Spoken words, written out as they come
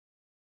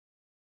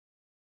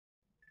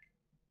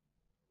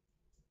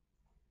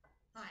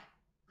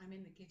I'm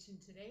in the kitchen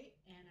today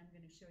and I'm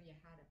going to show you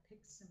how to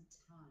pick some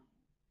thyme.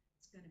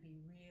 It's going to be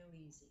real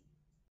easy.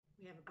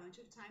 We have a bunch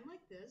of thyme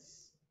like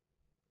this.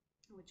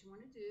 And what you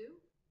want to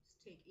do is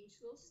take each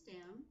little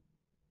stem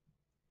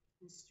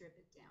and strip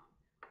it down.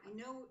 I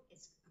know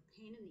it's a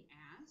pain in the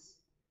ass,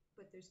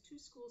 but there's two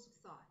schools of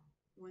thought.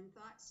 One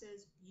thought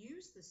says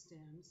use the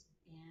stems,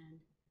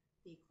 and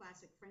the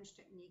classic French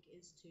technique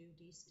is to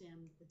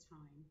destem the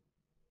thyme.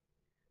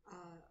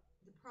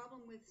 The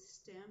problem with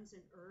stems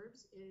and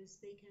herbs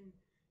is they can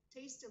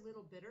taste a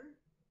little bitter,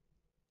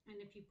 and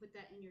if you put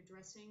that in your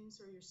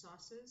dressings or your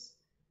sauces,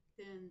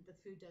 then the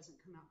food doesn't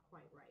come out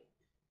quite right.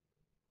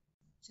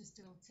 Just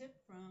a little tip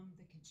from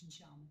the Kitchen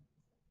Shaman.